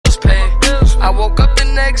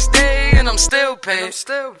still paid.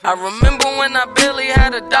 I remember when I barely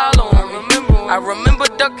had $1 on me. I remember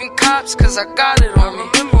ducking cops cause I got it on me.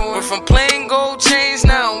 Went from plain gold chains,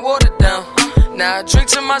 now I'm watered down. Now I drink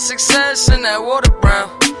to my success in that water brown.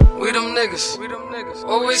 We them niggas,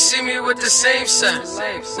 always see me with the same set.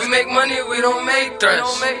 We make money, we don't make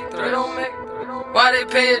threats. Why they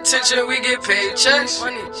pay attention, we get paid checks.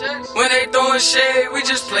 When they throwing shade, we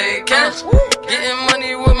just play cash. Getting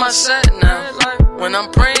money with my set now. When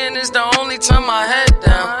I'm praying, it's the only time I head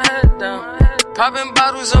down. Popping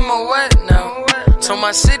bottles, I'm a wet now. Told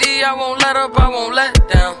my city I won't let up, I won't let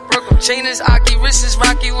down. Chain is Aki, wrist is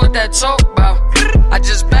Rocky, what that talk about? I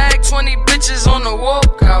just bagged 20 bitches on the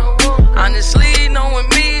walkout. Honestly, knowing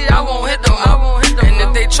me, I won't hit them up. And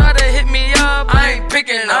if they try to hit me up, I ain't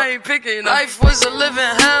picking up. Life was a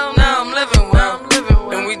living hell, now I'm living well.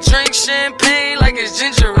 And we drink champagne like it's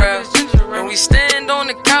ginger ale. And we stand on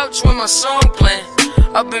the couch with my song playing.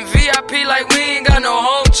 Up in VIP like we ain't got no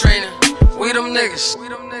home training. We them niggas,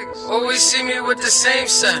 always see me with the same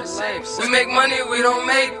set. We make money, we don't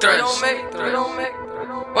make threats.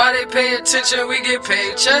 Why they pay attention, we get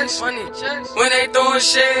paid checks. When they throwing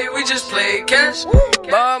shade, we just play cash.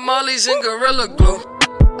 Bob Marley's and Gorilla Glue.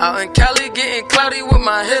 Out in Cali getting cloudy with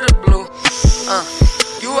my hitter blue.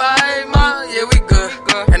 You alright, ma? Yeah, we good.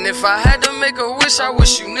 And if I had to make a wish, I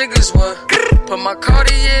wish you niggas would put my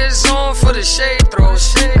Cartiers on for the shade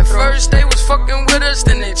throws. At first they was fucking with us,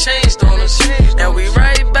 then they changed on us. Now we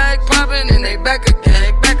right back popping and they back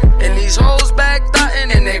again. And these hoes back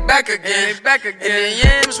thotting and they back again. And the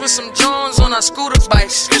yams with some Jones on our scooter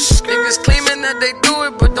bikes. Niggas claiming that they do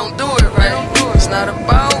it, but don't do it right. It's not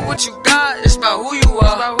about what you got, it's about who you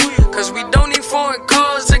are. Cause we don't need foreign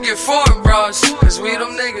cars to get foreign bras. Cause we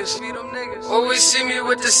them niggas, always see me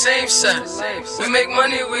with the same set. We make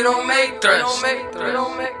money, we don't make threats.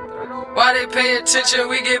 Why they pay attention,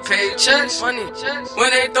 we get paid checks. When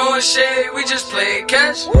they throwing shade, we just play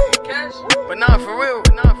cash. But nah, for real,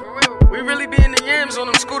 we really be in the yams on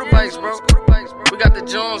them scooter bikes, bro. We got the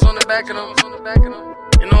Jones on the back of them,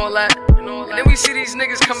 and all that. And then we see these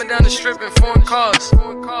niggas coming down the strip in foreign cars.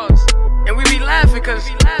 And we be laughing cause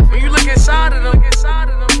when you look inside of them,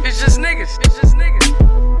 it's just niggas.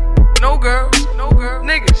 No girls,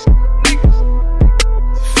 niggas.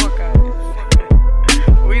 Fuck out of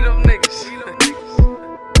here. We them niggas.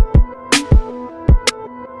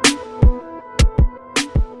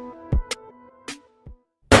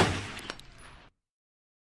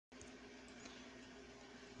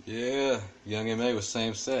 Yeah, Young M.A. was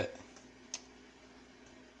same set.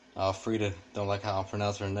 Frida don't like how I'm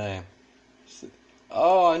pronouncing her name. Said,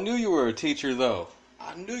 oh, I knew you were a teacher, though.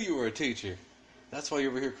 I knew you were a teacher. That's why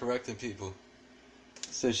you're over here correcting people.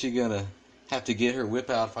 Said she gonna have to get her whip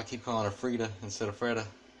out if I keep calling her Frida instead of Freda.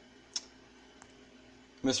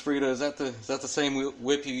 Miss Frida, is that the same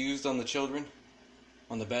whip you used on the children?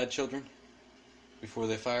 On the bad children? Before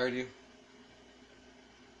they fired you?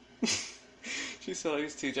 She said I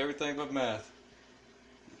used to teach everything but math.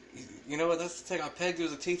 You know what, that's the thing, I pegged you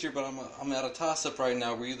as a teacher, but I'm at a toss-up right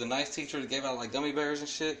now. Were you the nice teacher that gave out like gummy bears and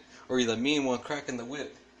shit? Or were you the mean one cracking the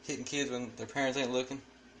whip, hitting kids when their parents ain't looking?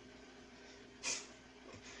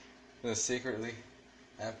 Then secretly,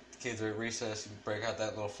 after the kids are at recess, you break out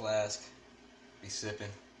that little flask, be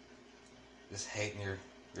sipping, just hating your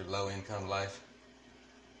low-income life.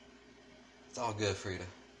 It's all good, Frida.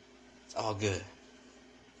 It's all good.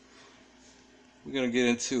 We're gonna get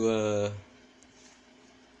into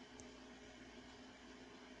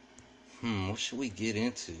what should we get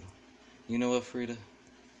into? You know what, Frida?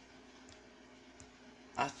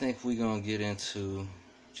 I think we're gonna get into,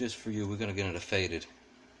 just for you, we're gonna get into Faded.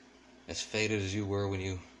 As faded as you were when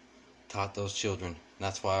you taught those children. And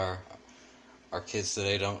that's why our kids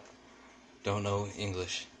today don't know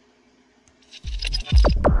English.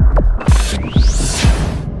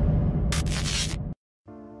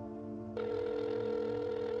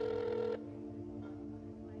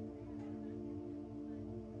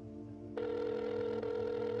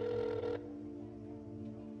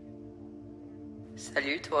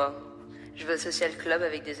 Salut toi, je vais au social club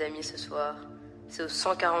avec des amis ce soir. C'est au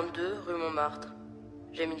 142 rue Montmartre.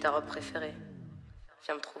 J'ai mis ta robe préférée.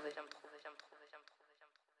 Viens me trouver.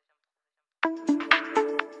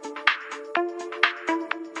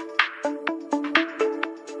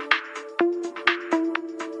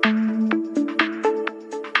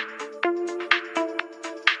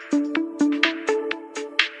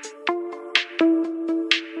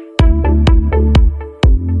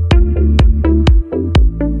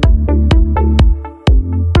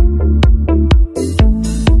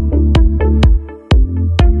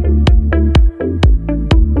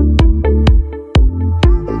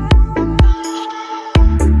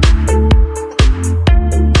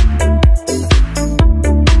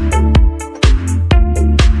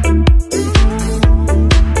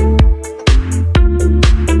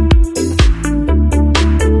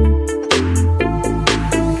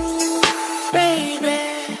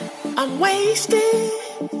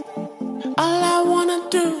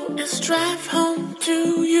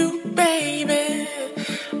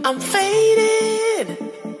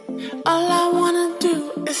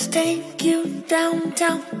 take you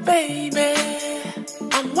downtown, baby.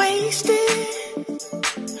 I'm wasted.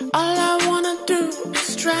 All I wanna do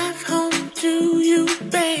is drive home to you,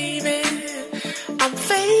 baby. I'm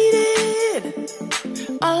faded.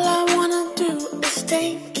 All I wanna do is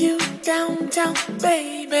take you downtown,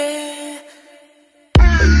 baby.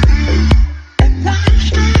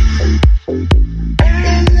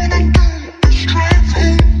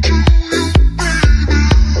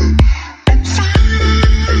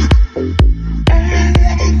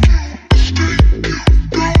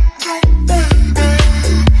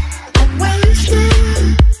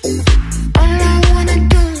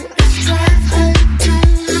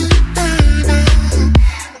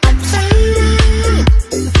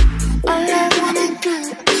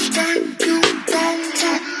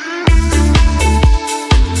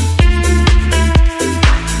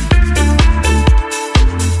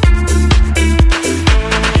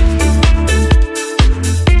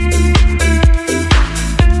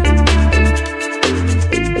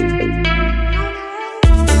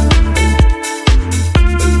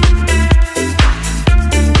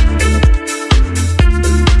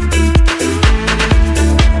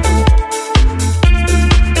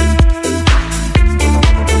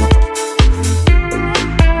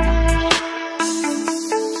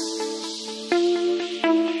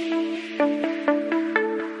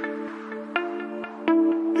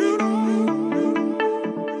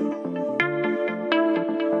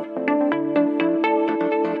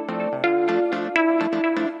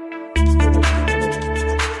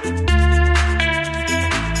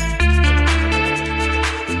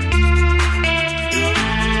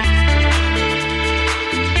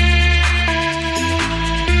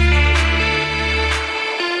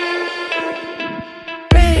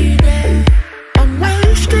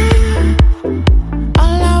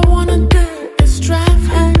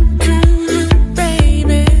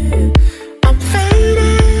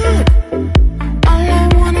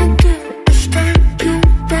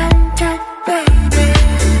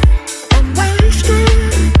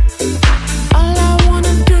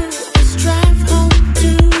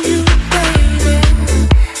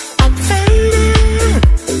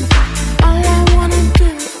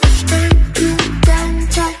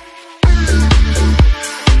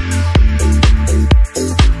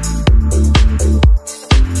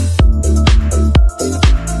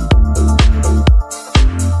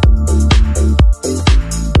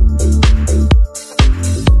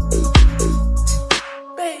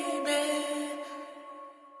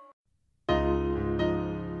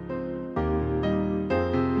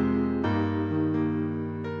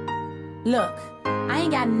 Look, I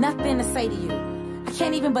ain't got nothing to say to you. I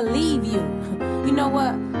can't even believe you. You know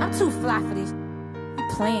what? I'm too fly for this. You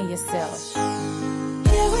playing yourself.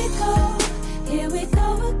 Here we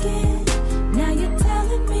go again. Now you're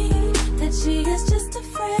telling me that she is just a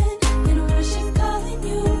friend. You know why she's calling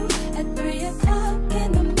you at 3 o'clock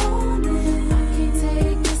in the morning. I can't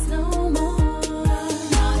take this no more.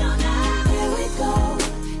 No.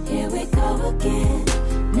 Here we go again.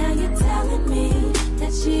 Now you're telling me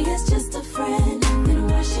that she is just a friend. You know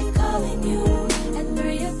why she's calling you at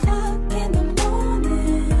 3 o'clock in the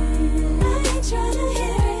morning. I ain't trying to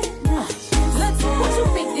hear it. No. What you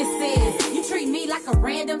think this is? You treat me like a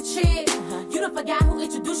random chick? You done forgot who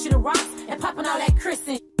introduced you to rocks and popping all that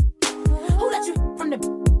Kristen? Who let you from the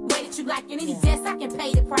way that you like? In any desk I can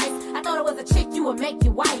pay the price. I thought it was a chick you would make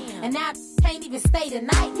you white, and now I can't even stay the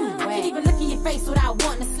night. I can't even look in your face without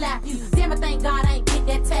wanting to slap you. Damn, I thank God I ain't get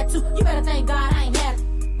that tattoo. You better thank God I ain't had it.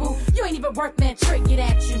 Boo, you ain't even worked that trick, get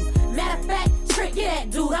at you. Matter of fact, trick, get at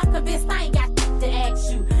dude. I'm convinced I ain't got to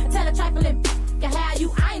ask you. Tell a trifling can have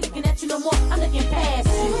you. I ain't looking at you no more. I'm looking past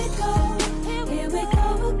you. Here we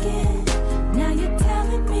go again. Now you're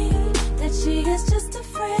telling me that she is just a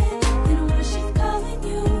friend. You know why she's calling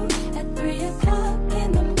you at 3 o'clock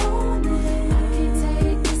in the morning. I can't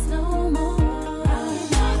take this no more.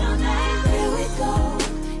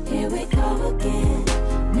 Here we go again.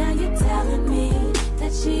 Now you're telling me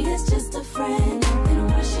that she is just a friend. You know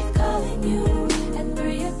why she's calling you at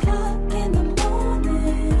 3 o'clock in the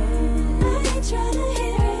morning. I ain't trying to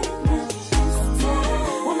hear it.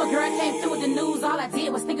 When my girl came through with the news, all I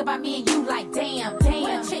did was think about me and you like, damn.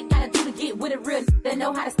 What a chick gotta do to get with a real that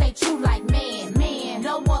know how to stay true like man.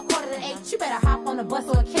 No more 7:45, you better hop on a bus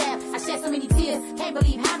or a cab. I shed so many tears, can't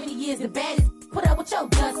believe how many years the baddest put up with your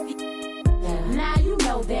dusty. Now you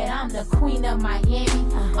know that I'm the queen of Miami.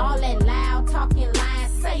 All that loud talking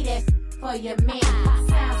lines, say that for your man.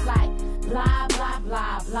 Sounds like blah, blah,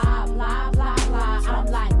 blah, blah, blah, blah, blah. I'm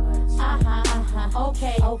like,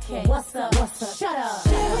 okay, what's up, shut up.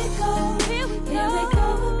 Here we go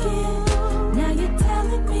again. Now you're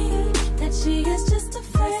telling me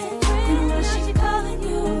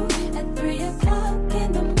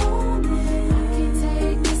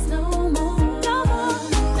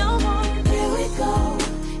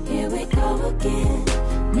again.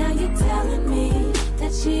 Now you're telling me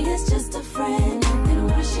that she is just a friend. Then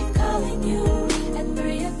why she calling you at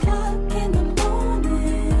 3 o'clock in the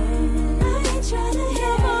morning? I ain't trying to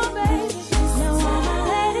hear it, baby. No, I'm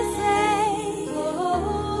let it say.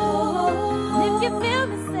 Oh, if you feel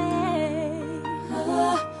me, say.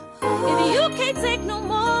 If you can't take no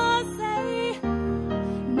more, say.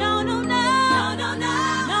 No, no, no, no, no,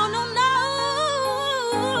 no, no, no.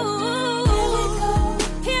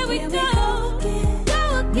 Here we go.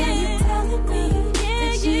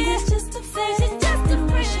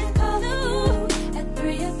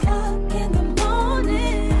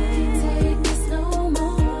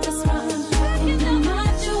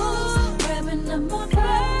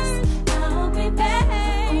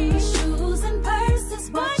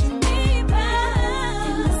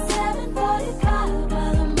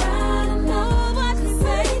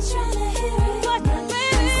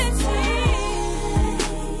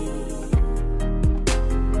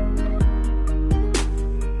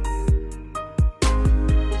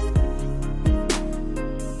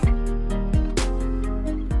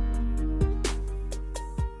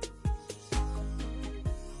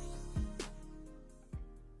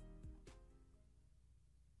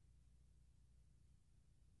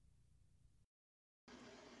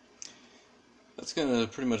 That's gonna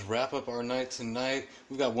pretty much wrap up our night tonight.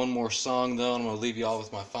 We've got one more song though, and I'm gonna leave you all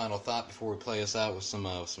with my final thought before we play us out with some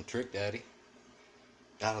Trick Daddy.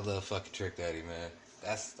 Gotta love fucking Trick Daddy, man.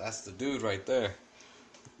 That's the dude right there.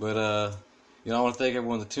 But you know, I want to thank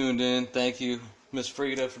everyone that tuned in. Thank you, Miss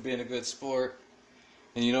Frida, for being a good sport.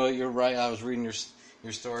 And you know what, you're right. I was reading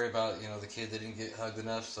your story about, you know, the kid that didn't get hugged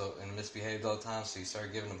enough, and misbehaved all the time, so you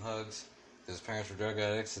started giving him hugs because his parents were drug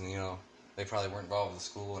addicts, and you know, they probably weren't involved with the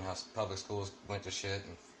school and how public schools went to shit.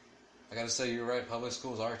 And I gotta say, you're right. Public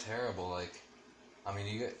schools are terrible. Like, I mean,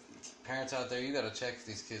 you get parents out there. You gotta check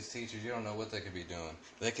these kids' teachers. You don't know what they could be doing.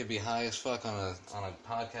 They could be high as fuck on a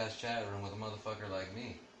podcast chat room with a motherfucker like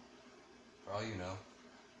me, for all you know.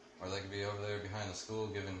 Or they could be over there behind the school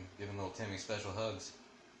giving little Timmy special hugs.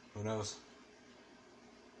 Who knows?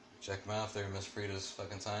 Check them out if they're Miss Frida's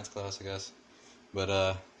fucking science class, I guess. But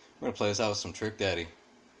we're gonna play us out with some Trick Daddy.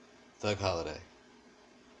 Thug Holiday.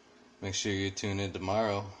 Make sure you tune in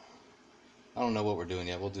tomorrow. I don't know what we're doing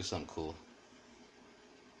yet. We'll do something cool.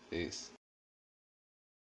 Peace.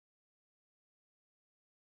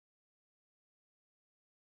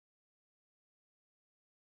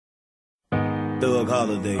 Thug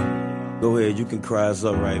Holiday. Go ahead, you can cry us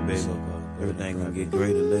up, right, baby? Everything gonna get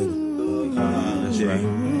greater later. That's right.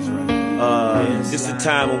 This is a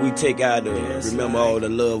time when we take out to remember all the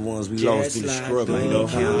loved ones we lost through the struggle, you know.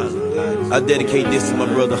 I dedicate this to my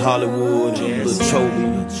brother Hollywood, and Lil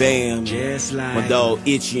Choby, Bam, my dog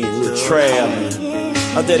Itchy, and Lil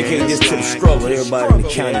Trav. I dedicate this to the struggle, everybody in the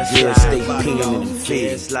county jail, state, penal, and the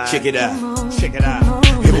feds. Check it out. Check it out.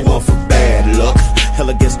 Everyone for bad luck. Hell,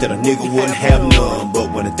 I guess that a nigga wouldn't have none.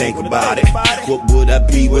 But when I think about it, what would I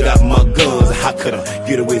be without my guns? How could I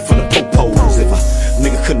get away from the popos if a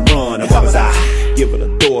nigga couldn't run? Why was I giving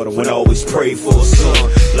a daughter when I always prayed for a son?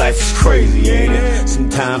 Life is crazy, ain't it?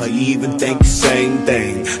 Sometimes I even think the same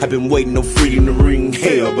thing. I've been waiting on freedom to ring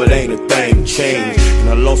hell, but ain't a thing changed. And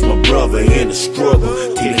I lost my brother in the struggle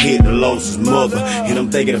till he hit and lost his mother. And I'm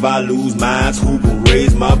thinking if I lose mine, who gon'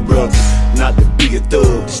 raise my brother? Not to be a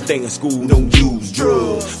thug, stay in school, don't use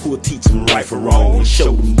drugs. Who'll teach them right from wrong and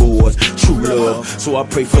show them boys true love. So I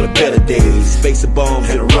pray for the better days, face the bombs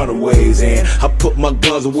and the runaways. And I put my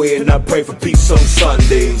guns away and I pray for peace on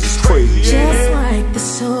Sundays. It's crazy, just like the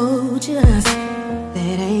soldiers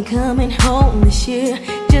that ain't coming home this year.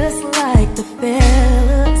 Just like the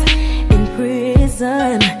fellas in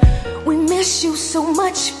prison. We miss you so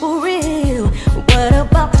much for real. What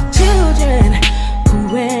about the children